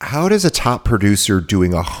How does a top producer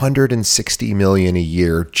doing 160 million a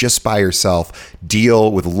year just by herself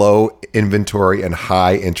deal with low inventory and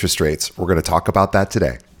high interest rates? We're going to talk about that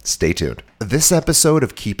today. Stay tuned. This episode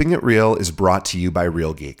of Keeping It Real is brought to you by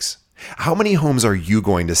Real Geeks. How many homes are you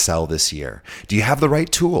going to sell this year? Do you have the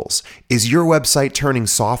right tools? Is your website turning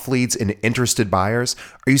soft leads into interested buyers?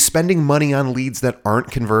 Are you spending money on leads that aren't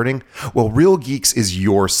converting? Well, Real Geeks is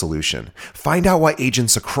your solution. Find out why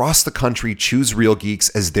agents across the country choose Real Geeks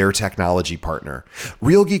as their technology partner.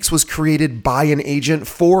 Real Geeks was created by an agent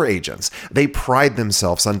for agents. They pride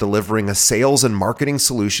themselves on delivering a sales and marketing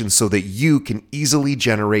solution so that you can easily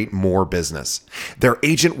generate more business. Their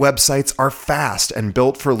agent websites are fast and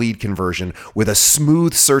built for lead conversion with a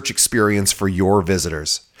smooth search experience for your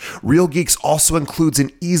visitors. Real Geeks also includes an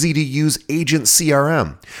easy-to-use agent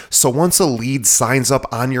CRM. So once a lead signs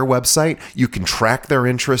up on your website, you can track their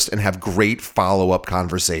interest and have great follow-up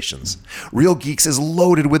conversations. Real Geeks is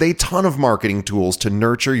loaded with a ton of marketing tools to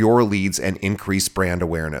nurture your leads and increase brand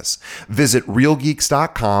awareness. Visit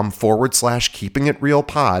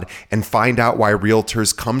realgeeks.com/keepingitrealpod and find out why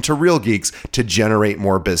realtors come to Real Geeks to generate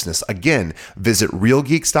more business. Again, visit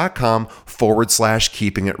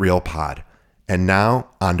realgeeks.com/keepingitrealpod. And now,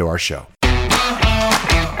 on to our show.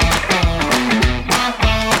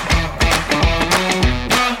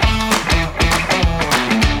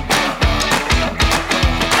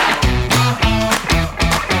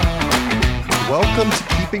 Welcome to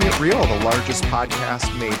Keeping It Real, the largest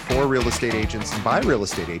podcast made for real estate agents and by real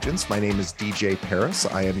estate agents. My name is DJ Paris.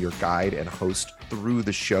 I am your guide and host through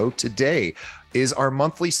the show. Today is our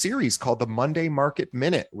monthly series called the Monday Market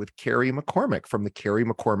Minute with Carrie McCormick from the Carrie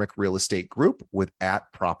McCormick Real Estate Group with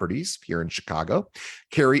 @Properties here in Chicago.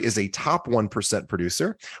 Carrie is a top 1%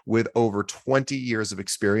 producer with over 20 years of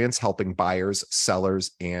experience helping buyers,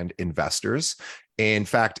 sellers, and investors. In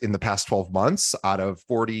fact, in the past 12 months, out of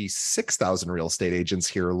 46,000 real estate agents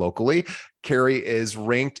here locally, Carrie is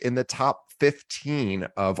ranked in the top 15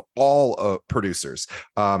 of all producers.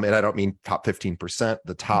 And I don't mean top 15%,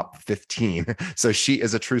 the top 15. So she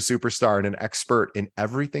is a true superstar and an expert in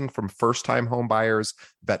everything from first-time home buyers,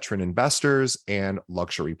 veteran investors, and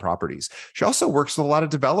luxury properties. She also works with a lot of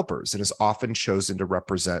developers and is often chosen to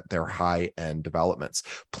represent their high-end developments.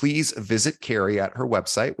 Please visit Carrie at her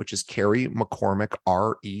website, which is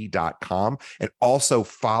carriemccormickre.com, and also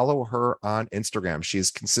follow her on Instagram. She is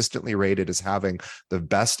consistently rated as having the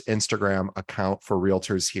best Instagram account for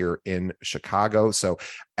realtors here in Chicago. So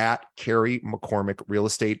at Carrie McCormick Real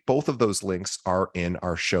Estate, both of those links are in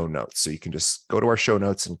our show notes. So you can just go to our show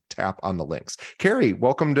notes and tap on the links. Carrie,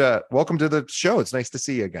 welcome to the show. It's nice to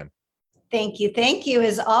see you again. Thank you. Thank you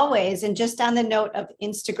as always. And just on the note of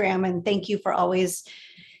Instagram, and thank you for always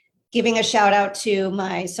giving a shout out to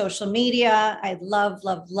my social media. I love,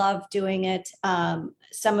 love, love doing it.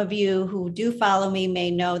 Some of you who do follow me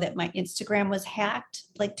may know that my Instagram was hacked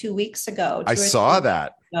like 2 weeks ago. I saw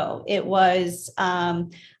that. So it was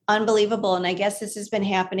unbelievable. And I guess this has been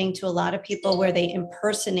happening to a lot of people where they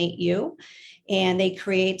impersonate you and they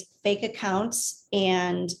create fake accounts.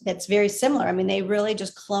 And that's very similar. I mean, they really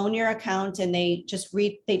just clone your account and they just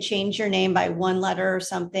they change your name by one letter or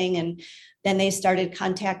something. And then they started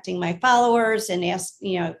contacting my followers and asked,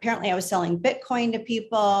 apparently I was selling Bitcoin to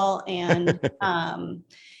people and,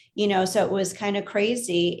 so it was kind of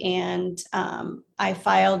crazy. And I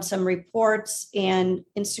filed some reports and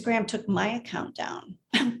Instagram took my account down.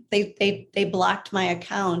 They blocked my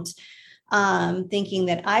account, thinking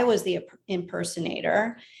that I was the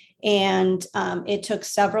impersonator. And it took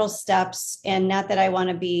several steps, and not that I want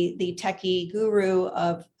to be the techie guru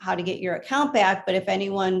of how to get your account back, but if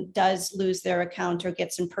anyone does lose their account or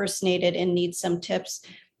gets impersonated and needs some tips,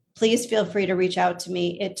 please feel free to reach out to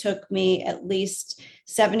me. It took me at least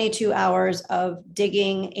 72 hours of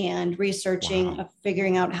digging and researching, of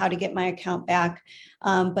figuring out how to get my account back.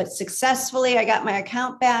 But successfully, I got my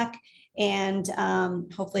account back, and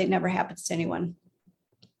hopefully it never happens to anyone.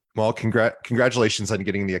 Well, congratulations on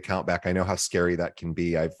getting the account back. I know how scary that can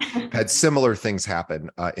be. I've had similar things happen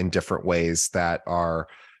in different ways that are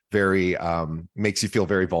very makes you feel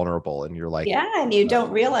very vulnerable, and you're like, yeah, and you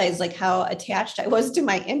don't realize like how attached I was to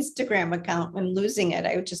my Instagram account when losing it.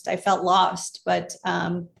 I felt lost, but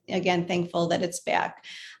again, thankful that it's back.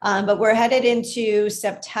 But we're headed into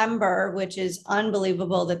September, which is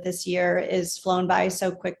unbelievable that this year is flown by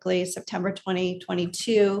so quickly, September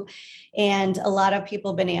 2022. And a lot of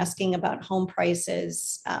people have been asking about home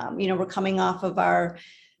prices. We're coming off of our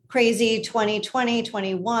crazy 2020,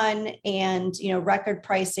 21, and, record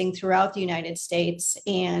pricing throughout the United States.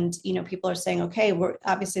 And, people are saying, okay, we're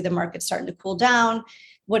obviously the market's starting to cool down.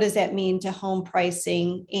 What does that mean to home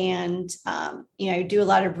pricing? And, I do a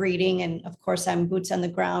lot of reading, and of course I'm boots on the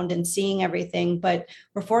ground and seeing everything, but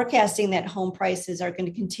we're forecasting that home prices are going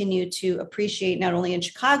to continue to appreciate not only in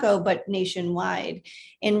Chicago, but nationwide.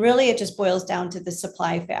 And really it just boils down to the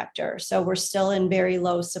supply factor. So we're still in very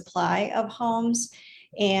low supply of homes.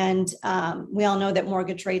 And we all know that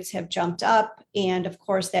mortgage rates have jumped up. And of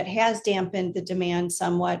course, that has dampened the demand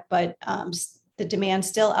somewhat, but the demand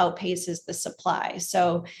still outpaces the supply.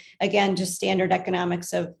 So again, just standard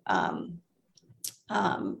economics of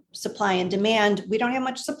supply and demand. We don't have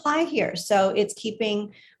much supply here. So it's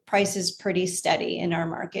keeping prices pretty steady in our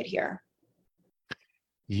market here.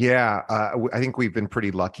 Yeah, I think we've been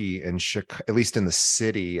pretty lucky in Chicago, at least in the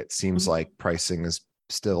city. It seems like pricing has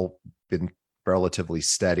still been relatively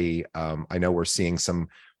steady. I know we're seeing some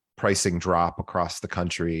pricing drop across the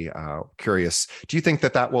country. Curious, do you think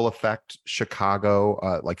that will affect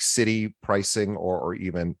Chicago, like city pricing or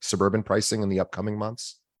even suburban pricing in the upcoming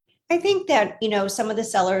months? I think that, some of the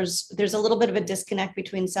sellers, there's a little bit of a disconnect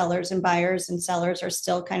between sellers and buyers, and sellers are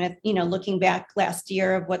still kind of, looking back last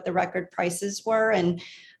year of what the record prices were. And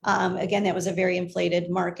again, that was a very inflated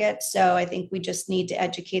market. So I think we just need to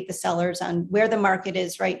educate the sellers on where the market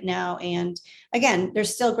is right now. And again,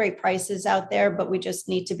 there's still great prices out there, but we just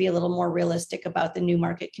need to be a little more realistic about the new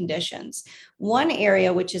market conditions. One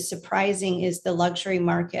area which is surprising is the luxury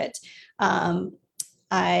market.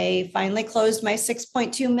 I finally closed my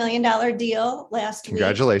 $6.2 million deal last week.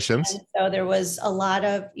 Congratulations. And so there was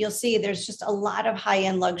you'll see there's just a lot of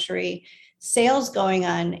high-end luxury sales going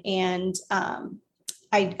on. And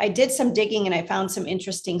I did some digging and I found some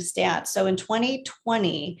interesting stats. So in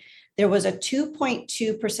 2020, there was a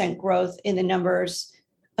 2.2% growth in the numbers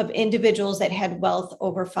of individuals that had wealth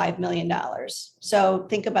over $5 million. So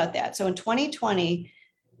think about that. So in 2020,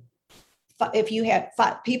 if you had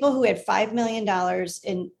people who had $5 million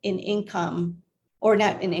in income, or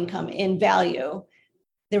not in income, in value,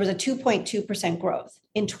 there was a 2.2% growth.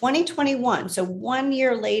 In 2021, so 1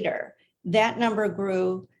 year later, that number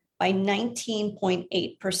grew by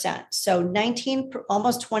 19.8%. So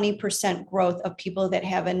almost 20% growth of people that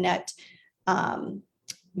have a net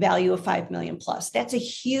value of 5 million plus. I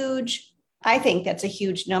think that's a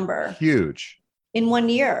huge number. Huge. In 1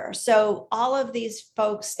 year. So all of these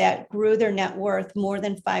folks that grew their net worth more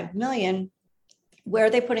than 5 million, where are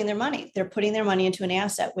they putting their money? They're putting their money into an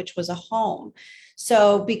asset, which was a home.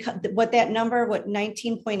 So because what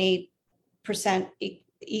 19.8%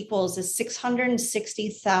 equals is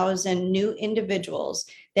 660,000 new individuals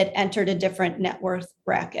that entered a different net worth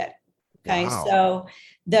bracket. Okay. Wow. So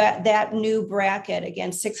that new bracket,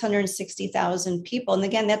 again, 660,000 people. And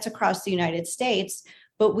again, that's across the United States.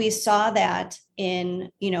 But we saw that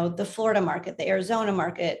in, the Florida market, the Arizona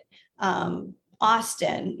market,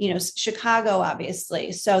 Austin, Chicago,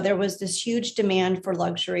 obviously. So there was this huge demand for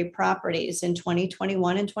luxury properties in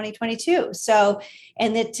 2021 and 2022. So,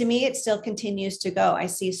 and that to me, it still continues to go. I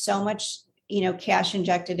see so much, cash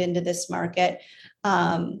injected into this market.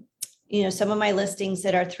 Some of my listings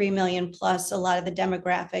that are 3 million plus, a lot of the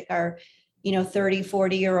demographic are 30,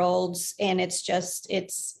 40-year-olds. And it's just,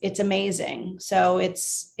 it's amazing. So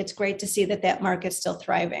it's great to see that market's still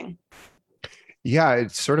thriving. Yeah, it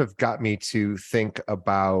sort of got me to think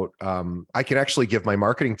about, I can actually give my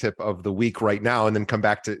marketing tip of the week right now and then come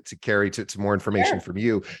back to Carrie to more information from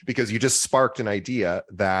you, because you just sparked an idea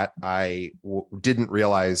that I didn't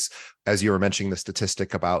realize as you were mentioning the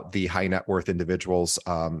statistic about the high net worth individuals,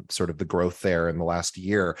 sort of the growth there in the last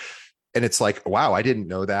year. And it's like, wow, I didn't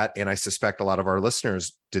know that. And I suspect a lot of our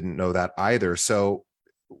listeners didn't know that either. So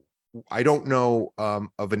I don't know of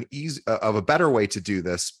a better way to do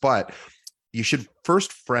this, but you should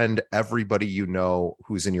first friend everybody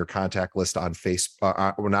who's in your contact list on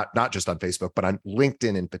Facebook, or not just on Facebook, but on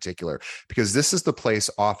LinkedIn in particular, because this is the place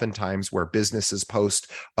oftentimes where businesses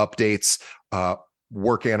post updates,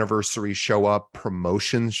 work anniversaries show up,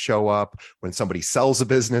 promotions show up. When somebody sells a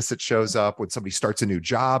business, it shows up. When somebody starts a new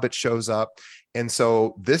job, it shows up. And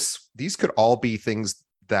so these could all be things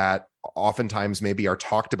that oftentimes maybe are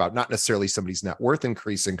talked about, not necessarily somebody's net worth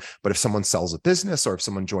increasing, but if someone sells a business, or if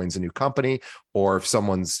someone joins a new company, or if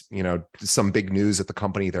someone's, some big news at the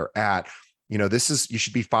company they're at, you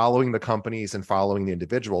should be following the companies and following the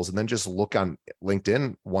individuals, and then just look on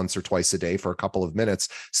LinkedIn once or twice a day for a couple of minutes,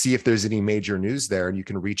 see if there's any major news there. And you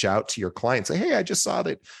can reach out to your client, say, hey, I just saw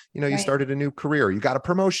that, you started a new career, you got a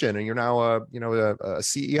promotion, and you're now a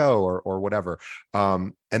CEO or whatever.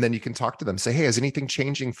 And then you can talk to them, say, hey, is anything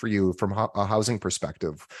changing for you from a housing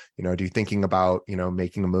perspective? Do you thinking about,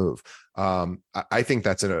 making a move? I think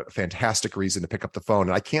that's a fantastic reason to pick up the phone.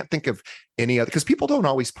 And I can't think of any other, because people don't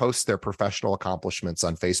always post their professional accomplishments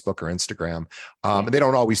on Facebook or Instagram. And they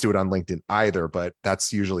don't always do it on LinkedIn either, but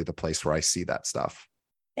that's usually the place where I see that stuff.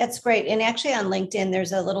 That's great. And actually on LinkedIn,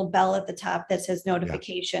 there's a little bell at the top that says Yeah.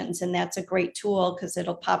 notifications. And that's a great tool because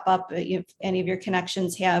it'll pop up if any of your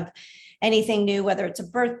connections have anything new, whether it's a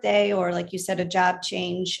birthday or, like you said, a job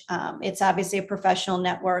change. It's obviously a professional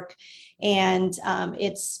network, and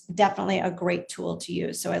it's definitely a great tool to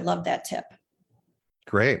use. So I love that tip.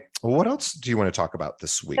 Great. Well, what else do you want to talk about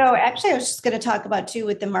this week? So actually, I was just going to talk about too,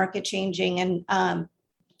 with the market changing. And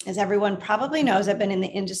as everyone probably knows, I've been in the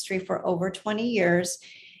industry for over 20 years.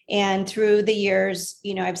 And through the years,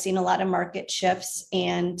 I've seen a lot of market shifts,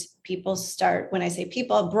 and people start, when I say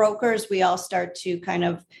people, brokers, we all start to kind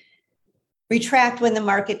of retract when the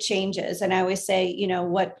market changes. And I always say,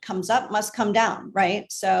 what comes up must come down,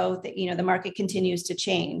 right? So that, the market continues to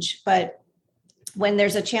change. But when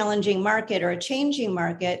there's a challenging market or a changing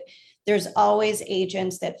market, there's always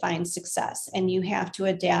agents that find success, and you have to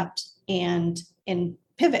adapt and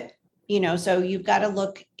pivot. So you've got to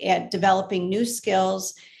look at developing new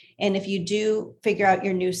skills. And if you do figure out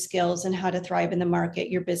your new skills and how to thrive in the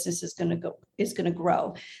market, your business is going to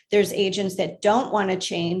grow. There's agents that don't want to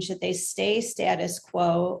change, that they stay status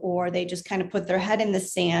quo, or they just kind of put their head in the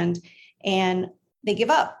sand and they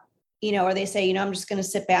give up, or they say, I'm just going to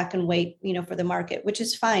sit back and wait, for the market, which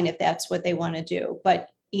is fine if that's what they want to do. But,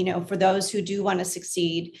 for those who do want to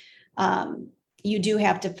succeed, you do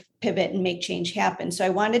have to pivot and make change happen. So I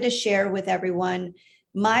wanted to share with everyone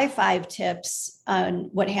my 5 tips on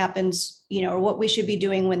what happens, or what we should be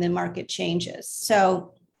doing when the market changes.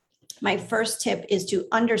 So my first tip is to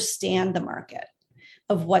understand the market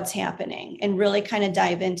of what's happening and really kind of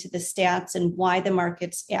dive into the stats and why the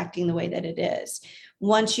market's acting the way that it is.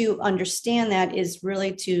 Once you understand that, is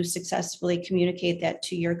really to successfully communicate that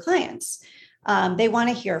to your clients. They want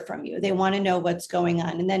to hear from you. They want to know what's going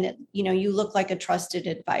on. And then, you look like a trusted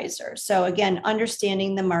advisor. So again,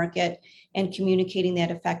 understanding the market and communicating that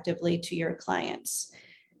effectively to your clients.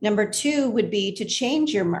 Number 2 would be to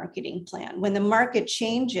change your marketing plan. When the market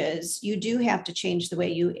changes, you do have to change the way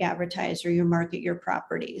you advertise or you market your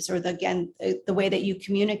properties, or the way that you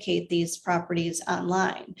communicate these properties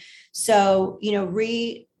online. So,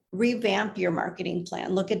 revamp your marketing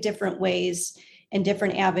plan, look at different ways and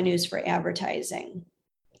different avenues for advertising.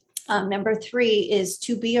 Number 3 is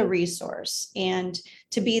to be a resource and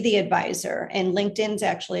to be the advisor. And LinkedIn's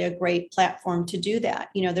actually a great platform to do that.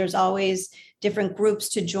 There's always different groups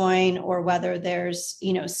to join, or whether there's,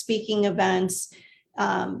 speaking events,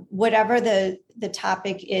 whatever the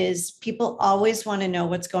topic is, people always want to know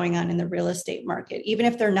what's going on in the real estate market. Even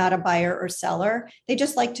if they're not a buyer or seller, they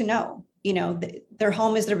just like to know. Their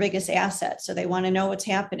home is their biggest asset, so they want to know what's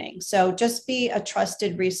happening. So just be a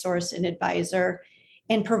trusted resource and advisor,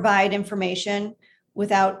 and provide information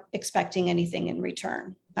without expecting anything in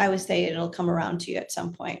return. I always say it'll come around to you at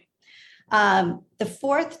some point. The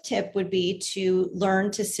 4th tip would be to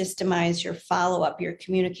learn to systemize your follow-up, your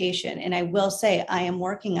communication. And I will say, I am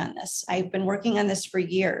working on this. I've been working on this for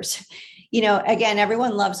years. Again,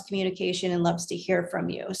 everyone loves communication and loves to hear from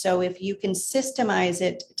you. So if you can systemize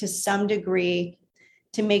it to some degree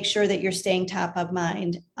to make sure that you're staying top of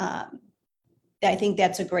mind, I think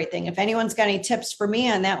that's a great thing. If anyone's got any tips for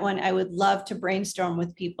me on that one, I would love to brainstorm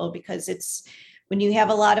with people, because it's when you have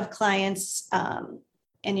a lot of clients, and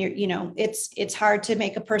it's hard to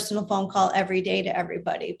make a personal phone call every day to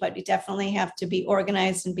everybody, but you definitely have to be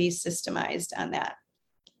organized and be systemized on that.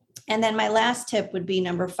 And then my last tip would be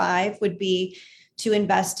number 5 would be to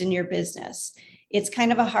invest in your business. It's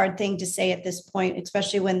kind of a hard thing to say at this point,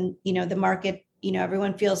 especially when, the market,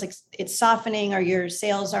 everyone feels like it's softening, or your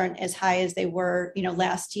sales aren't as high as they were,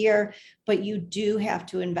 last year, but you do have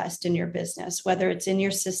to invest in your business, whether it's in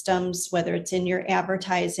your systems, whether it's in your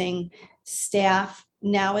advertising, staff.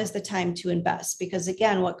 Now is the time to invest, because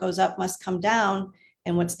again, what goes up must come down,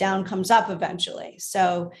 and what's down comes up eventually.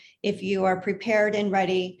 So if you are prepared and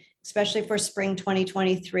ready, especially for spring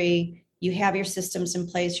 2023, you have your systems in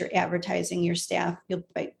place, your advertising, your staff, you'll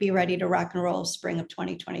be ready to rock and roll spring of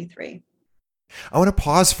 2023. I want to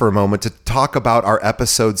pause for a moment to talk about our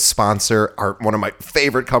episode sponsor, one of my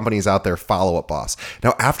favorite companies out there, Follow Up Boss.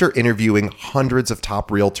 Now, after interviewing hundreds of top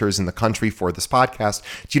realtors in the country for this podcast,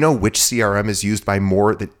 do you know which CRM is used by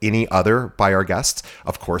more than any other by our guests?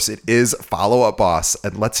 Of course, it is Follow Up Boss.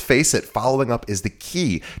 And let's face it, following up is the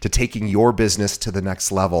key to taking your business to the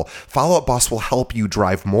next level. Follow Up Boss will help you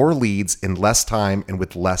drive more leads in less time and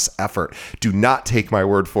with less effort. Do not take my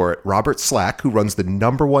word for it. Robert Slack, who runs the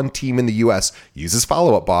 #1 team in the US, uses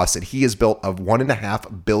Follow Up Boss, and he has built a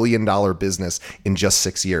 $1.5 billion business in just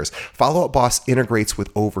 6 years. Follow Up Boss integrates with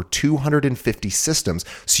over 250 systems,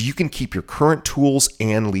 so you can keep your current tools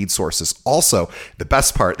and lead sources. Also, the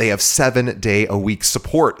best part, they have 7-day-a-week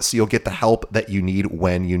support, so you'll get the help that you need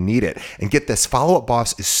when you need it. And get this, Follow Up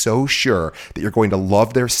Boss is so sure that you're going to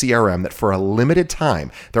love their CRM that for a limited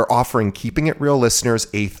time, they're offering Keeping It Real listeners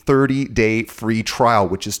a 30-day free trial,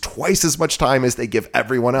 which is twice as much time as they give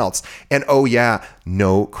everyone else. And oh yeah,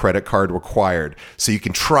 no credit card required. So you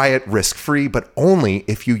can try it risk-free, but only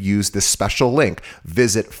if you use this special link.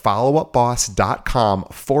 Visit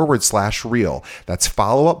followupboss.com/real. That's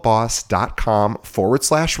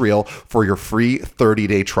followupboss.com/real for your free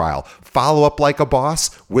 30-day trial. Follow up like a boss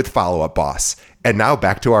with Follow Up Boss. And now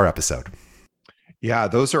back to our episode. Yeah,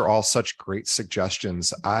 those are all such great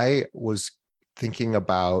suggestions. I was thinking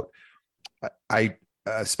about, I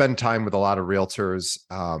spend time with a lot of realtors,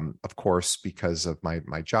 of course, because of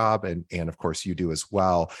my job, and of course you do as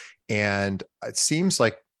well. And it seems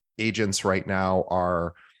like agents right now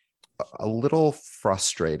are a little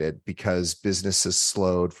frustrated because business has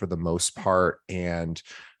slowed for the most part, and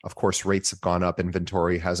of course rates have gone up.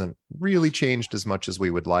 Inventory hasn't really changed as much as we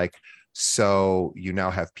would like. So you now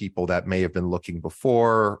have people that may have been looking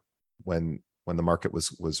before when the market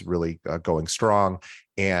was really going strong,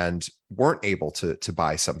 and weren't able to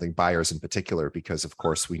buy something, buyers in particular, because of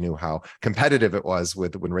course we knew how competitive it was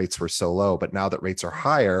when rates were so low. But now that rates are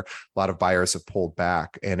higher, a lot of buyers have pulled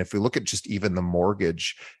back. And if we look at just even the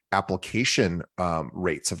mortgage application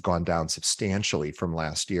rates have gone down substantially from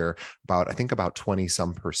last year, I think about 20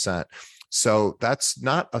 some percent. So that's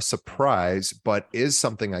not a surprise, but is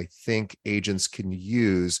something I think agents can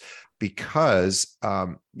use, because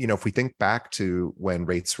if we think back to when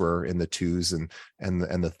rates were in the 2s and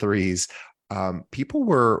the 3s, people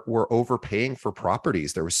were overpaying for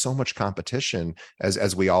properties. There was so much competition,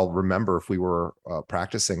 as we all remember, if we were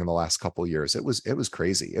practicing in the last couple of years. It was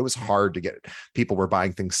crazy. It was hard to get. People were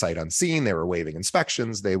buying things sight unseen. They were waiving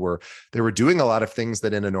inspections. They were doing a lot of things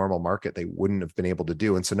that in a normal market they wouldn't have been able to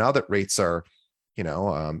do. And so now that rates are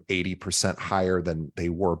 80% higher than they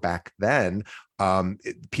were back then,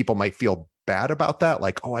 people might feel bad about that,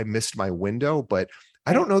 like, oh, I missed my window. But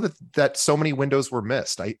I don't know that so many windows were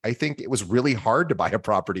missed. I think it was really hard to buy a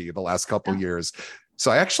property the last couple of years.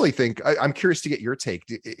 So I actually think, I'm curious to get your take.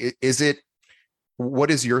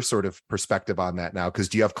 What is your sort of perspective on that now? Because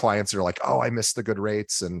do you have clients that are like, oh, I missed the good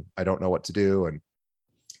rates and I don't know what to do? And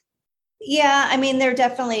yeah, I mean, there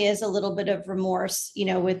definitely is a little bit of remorse,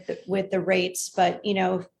 with the rates, but,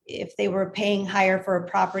 if they were paying higher for a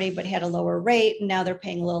property, but had a lower rate, and now they're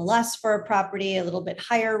paying a little less for a property, a little bit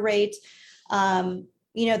higher rate.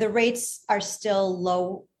 The rates are still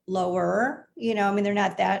lower, I mean, they're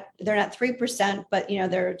not 3%, but,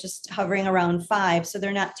 they're just hovering around 5%. So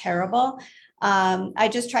they're not terrible. I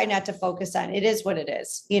just try not to focus on it. Is what it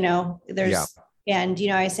is, And,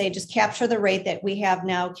 I say, just capture the rate that we have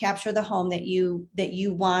now, capture the home that you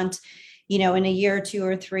want, in a year or 2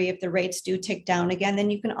 or 3. If the rates do tick down again, then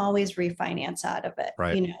you can always refinance out of it,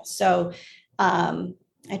 right. So I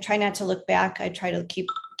try not to look back. I try to keep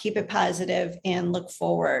it positive and look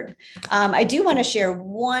forward. I do want to share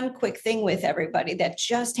one quick thing with everybody that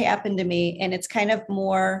just happened to me, and it's kind of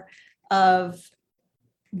more of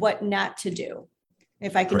what not to do.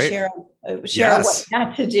 If I can share Yes. what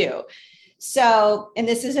not to do. So, and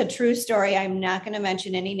this is a true story. I'm not going to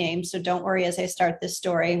mention any names, so don't worry as I start this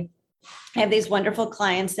story. I have these wonderful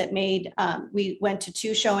clients that we went to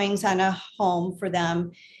 2 showings on a home for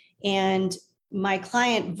them. And my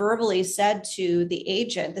client verbally said to the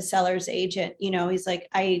agent, the seller's agent, he's like,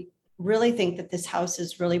 I really think that this house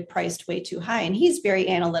is really priced way too high. And he's very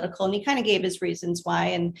analytical, and he kind of gave his reasons why.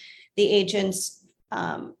 And the agent's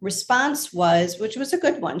response was, which was a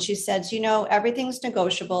good one. She said, everything's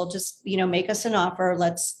negotiable. Just, make us an offer.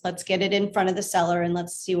 Let's get it in front of the seller and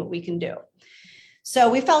let's see what we can do.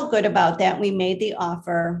 So we felt good about that. We made the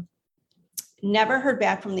offer, never heard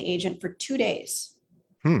back from the agent for 2 days.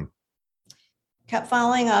 kept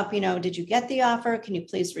following up, did you get the offer? Can you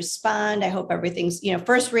please respond? I hope everything's,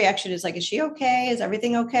 first reaction is like, is she okay? Is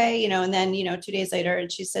everything okay? And then, 2 days later,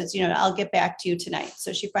 and she says, I'll get back to you tonight.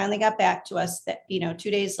 So she finally got back to us that,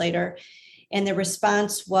 2 days later. And the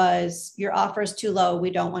response was, your offer is too low.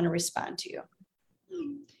 We don't want to respond to you.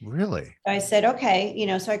 Really? I said, okay,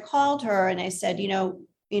 so I called her and I said,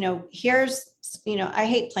 here's, I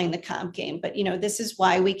hate playing the comp game, but this is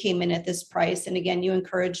why we came in at this price. And again, you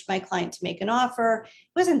encouraged my client to make an offer.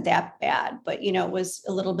 It wasn't that bad, but it was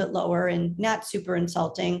a little bit lower and not super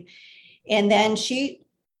insulting. And then she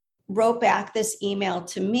wrote back this email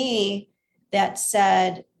to me that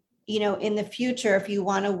said, in the future, if you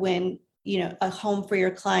want to win, a home for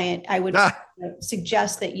your client, I would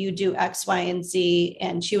suggest that you do X, Y, and Z.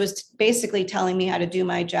 And she was basically telling me how to do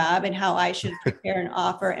my job and how I should prepare an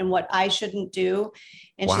offer and what I shouldn't do.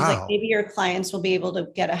 And she's like, maybe your clients will be able to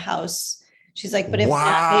get a house. She's like, but if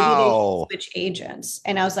not, maybe they switch agents.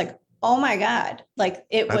 And I was like, oh my God, like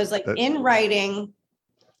it was like in writing,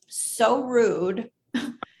 so rude.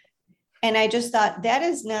 And I just thought that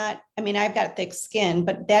is not, I've got thick skin,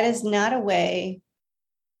 but that is not a way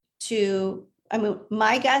to,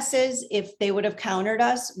 my guess is if they would have countered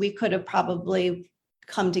us, we could have probably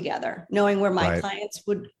come together, knowing where my clients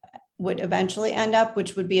would eventually end up,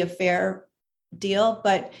 which would be a fair deal.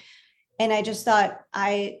 And I just thought,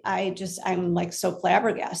 I'm like so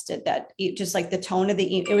flabbergasted that just like the tone of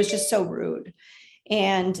the email, it was just so rude.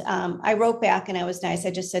 And I wrote back and I was nice.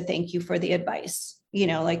 I just said, thank you for the advice,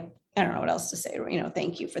 I don't know what else to say,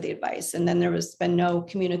 thank you for the advice. And then there was been no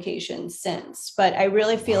communication since, but I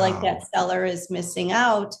really feel like that seller is missing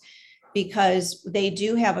out because they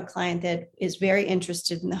do have a client that is very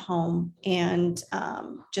interested in the home and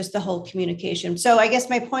just the whole communication. So I guess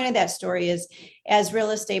my point of that story is, as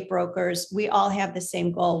real estate brokers, we all have the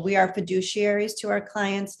same goal. We are fiduciaries to our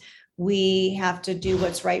clients. We have to do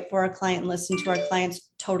what's right for our client and listen to our clients.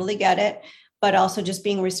 Totally get it. But also just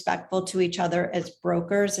being respectful to each other as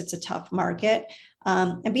brokers. It's a tough market,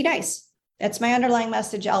 and be nice. That's my underlying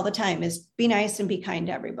message all the time is be nice and be kind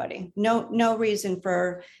to everybody. No reason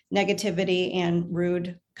for negativity and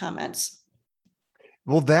rude comments.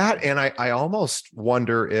 Well, that, and I almost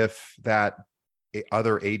wonder if that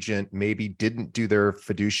other agent maybe didn't do their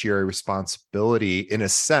fiduciary responsibility in a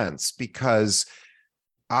sense, because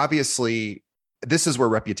obviously this is where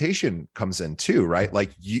reputation comes in too, right? Like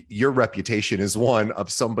your reputation is one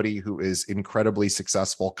of somebody who is incredibly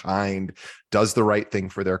successful, kind, does the right thing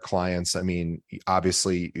for their clients.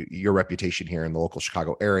 Obviously your reputation here in the local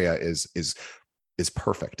Chicago area is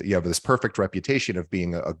perfect. You have this perfect reputation of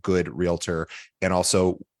being a good realtor and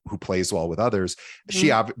also who plays well with others.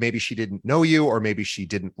 Mm-hmm. Maybe she didn't know you, or maybe she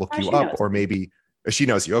didn't look you up, or maybe she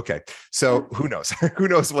knows you. Okay. So who knows? Who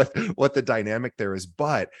knows what the dynamic there is,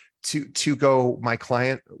 but to go, my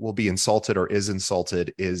client will be insulted or is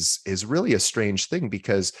insulted is really a strange thing,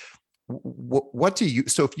 because what do you,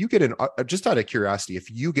 so if you get just out of curiosity,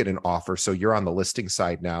 if you get an offer, so you're on the listing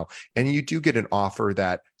side now, and you do get an offer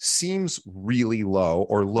that seems really low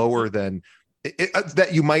or lower than that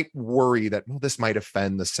you might worry that, well, this might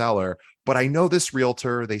offend the seller, but I know this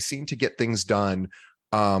realtor, they seem to get things done.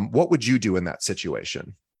 What would you do in that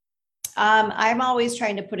situation? I'm always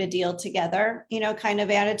trying to put a deal together, kind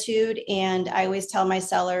of attitude. And I always tell my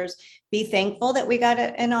sellers, be thankful that we got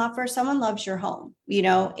an offer. Someone loves your home,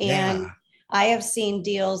 and I have seen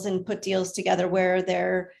deals and put deals together where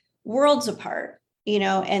they're worlds apart,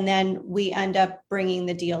 and then we end up bringing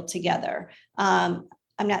the deal together.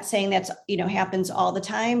 I'm not saying that's, happens all the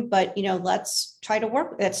time, but, let's try to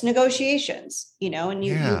work. That's negotiations, and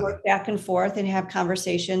you work back and forth and have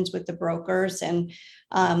conversations with the brokers. And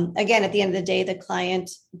again, at the end of the day, the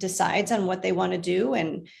client decides on what they want to do.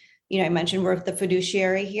 And, I mentioned we're the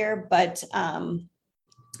fiduciary here, but,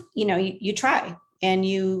 you try and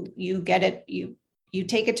you get it. You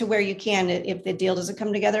take it to where you can. If the deal doesn't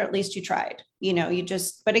come together, at least you tried,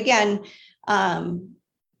 but again,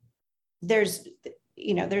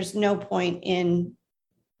 there's no point in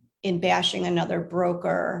bashing another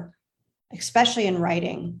broker, especially in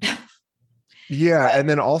writing. Yeah. And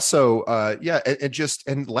then also,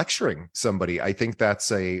 and lecturing somebody. I think that's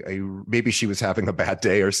maybe she was having a bad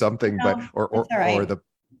day or something, right. It'll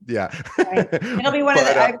be one of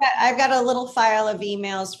the, I've got a little file of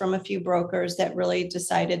emails from a few brokers that really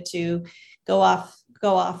decided to go off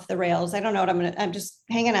the rails. I don't know what I'm just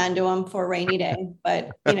hanging on to them for a rainy day,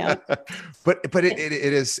 but but it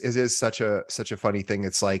is such a funny thing.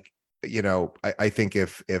 It's like, I think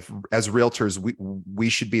if as realtors, we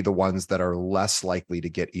should be the ones that are less likely to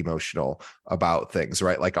get emotional about things,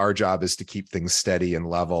 right? Like our job is to keep things steady and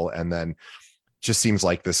level. And then, just seems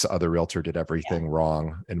like this other realtor did everything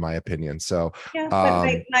wrong, in my opinion. So, Yeah,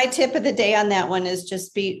 but my tip of the day on that one is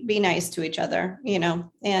just be nice to each other,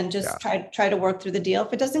 and just try to work through the deal.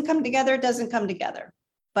 If it doesn't come together, it doesn't come together.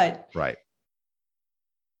 But right.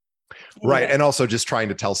 anyway. Right. And also just trying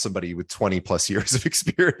to tell somebody with 20 plus years of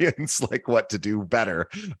experience, like what to do better.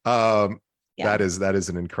 That is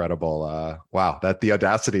an incredible, wow, that the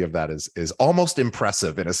audacity of that is almost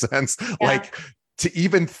impressive in a sense, like to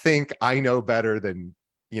even think I know better than,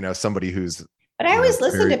 somebody who's. But I always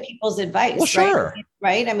listen to people's advice. Well, sure.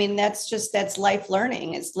 Right. I mean, that's life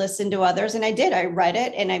learning. It's listen to others. And I read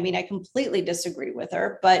it. And I mean, I completely disagree with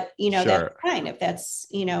her, but that's fine. If that's,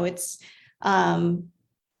 it's,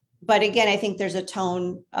 but again, I think there's a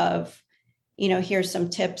tone of, here's some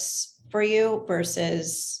tips for you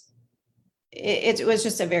versus it was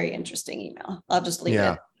just a very interesting email. I'll just leave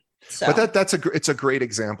it. So. But it's a great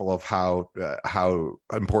example of how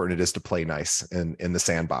important it is to play nice in the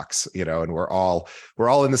sandbox, and we're all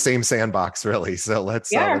in the same sandbox, really. So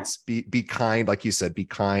let's be kind, like you said, be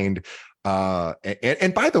kind.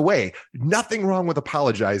 And by the way, nothing wrong with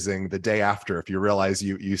apologizing the day after if you realize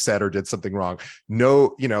you said or did something wrong.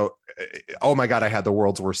 No, oh my God, I had the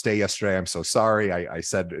world's worst day yesterday. I'm so sorry. I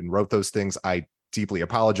said and wrote those things. I deeply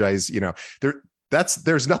apologize.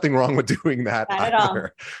 There's nothing wrong with doing that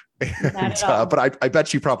either. And, but I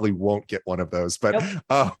bet you probably won't get one of those. But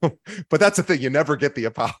but that's the thing, you never get the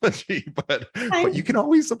apology, but you can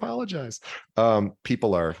always apologize.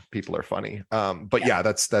 People are funny. But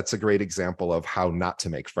that's a great example of how not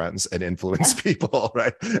to make friends and influence people,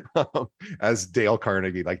 right? As Dale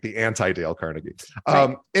Carnegie, like the anti-Dale Carnegie.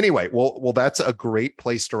 Anyway, well, that's a great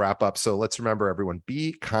place to wrap up. So let's remember, everyone,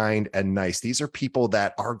 be kind and nice. These are people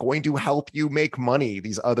that are going to help you make money,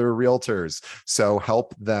 these other realtors. So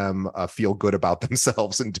help them feel good about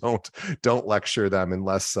themselves, and don't lecture them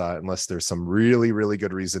unless there's some really, really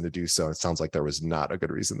good reason to do so. It sounds like there was not a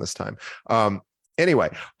good reason this time. Anyway,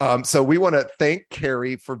 so we want to thank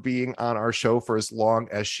Carrie for being on our show for as long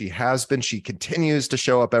as she has been. She continues to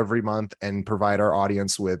show up every month and provide our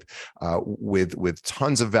audience with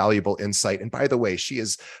tons of valuable insight. And by the way, she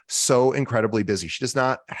is so incredibly busy. She does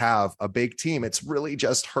not have a big team. It's really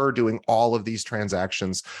just her doing all of these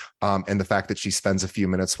transactions. And the fact that she spends a few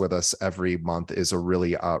minutes with us every month is a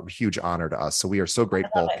really huge honor to us. So we are so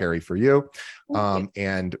grateful, Carrie, for you.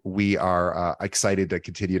 And we are excited to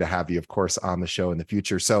continue to have you, of course, on the show in the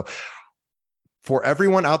future. So for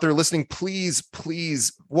everyone out there listening, please,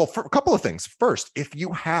 well, for a couple of things. First, if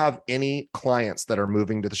you have any clients that are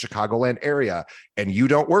moving to the Chicagoland area and you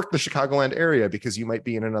don't work the Chicagoland area because you might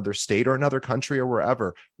be in another state or another country or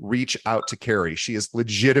wherever, reach out to Carrie. She is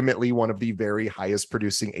legitimately one of the very highest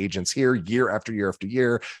producing agents here, year after year after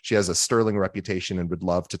year. She has a sterling reputation and would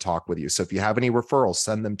love to talk with you. So if you have any referrals,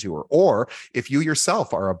 send them to her. Or if you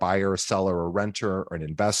yourself are a buyer, a seller, a renter, or an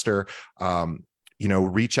investor,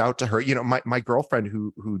 reach out to her. My girlfriend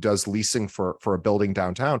who does leasing for a building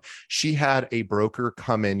downtown, she had a broker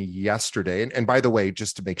come in yesterday. And by the way,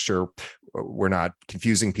 just to make sure we're not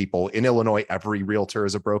confusing people, in Illinois, every realtor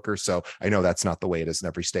is a broker. So I know that's not the way it is in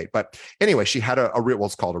every state. But anyway, she had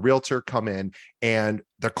what's called a realtor come in, and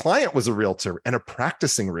the client was a realtor and a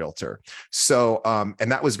practicing realtor. So,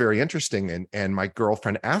 and that was very interesting. And my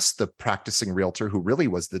girlfriend asked the practicing realtor, who really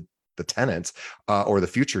was the tenant or the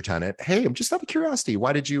future tenant, hey, I'm just out of curiosity,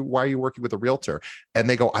 why are you working with a realtor? And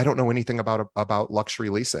they go, I don't know anything about luxury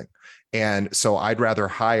leasing. And so I'd rather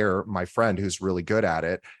hire my friend who's really good at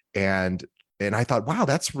it. And I thought, wow,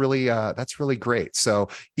 that's really great. So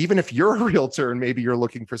even if you're a realtor and maybe you're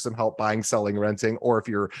looking for some help buying, selling, renting, or if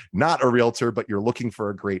you're not a realtor, but you're looking for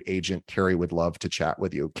a great agent, Carrie would love to chat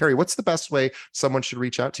with you. Carrie, what's the best way someone should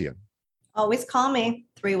reach out to you? Always call me,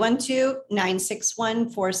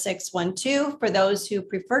 312-961-4612. For those who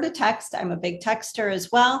prefer to text, I'm a big texter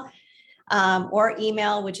as well, or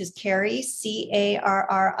email, which is Carrie, CARRIE,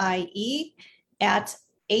 at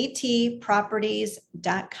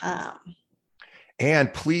atproperties.com.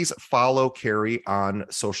 And please follow Carrie on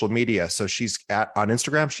social media. So she's on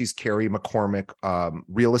Instagram, she's Carrie McCormick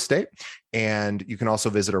Real Estate. And you can also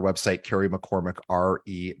visit her website,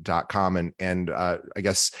 carriemccormickre.com. And I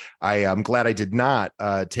guess I am glad I did not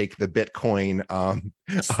take the Bitcoin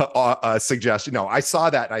suggestion. No, I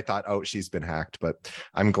saw that and I thought, oh, she's been hacked. But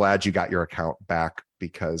I'm glad you got your account back,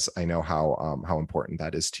 because I know how important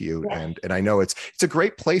that is to you. Yeah. And I know it's a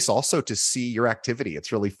great place also to see your activity.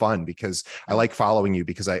 It's really fun because I like following you,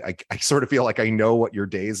 because I sort of feel like I know what your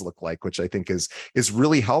days look like, which I think is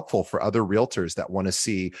really helpful for other realtors that want to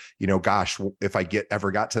see, gosh, if I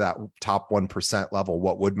ever got to that top 1% level,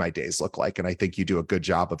 what would my days look like? And I think you do a good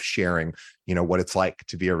job of sharing what it's like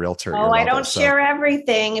to be a realtor. Oh, I don't share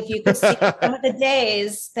everything. If you could see some of the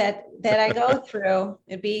days that I go through,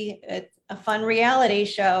 it'd be a fun reality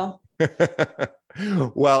show.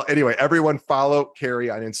 Well, anyway, everyone follow Carrie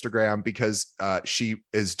on Instagram because she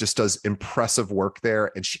does impressive work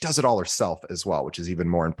there, and she does it all herself as well, which is even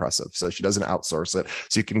more impressive. So she doesn't outsource it.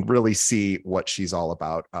 So you can really see what she's all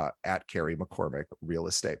about at Carrie McCormick Real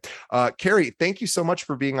Estate. Carrie, thank you so much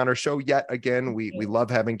for being on our show yet again. We love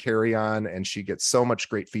having Carrie on, and she gets so much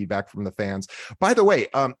great feedback from the fans. By the way,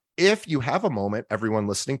 if you have a moment, everyone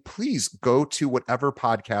listening, please go to whatever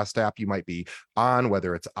podcast app you might be on,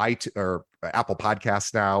 whether it's iTunes or Apple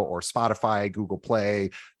Podcasts now, or Spotify, Google Play,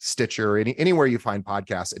 Stitcher, anywhere you find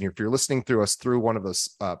podcasts. And if you're listening through us through one of those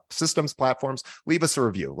systems platforms, leave us a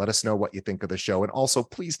review. Let us know what you think of the show. And also,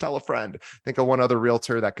 please tell a friend. Think of one other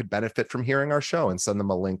realtor that could benefit from hearing our show, and send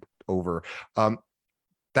them a link over.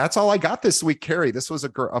 That's all I got this week, Carrie. This was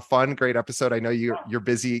a fun, great episode. I know you're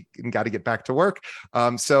busy and got to get back to work.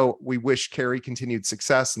 So we wish Carrie continued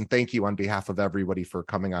success, and thank you on behalf of everybody for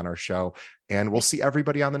coming on our show. And we'll see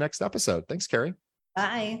everybody on the next episode. Thanks, Carrie.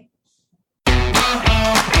 Bye.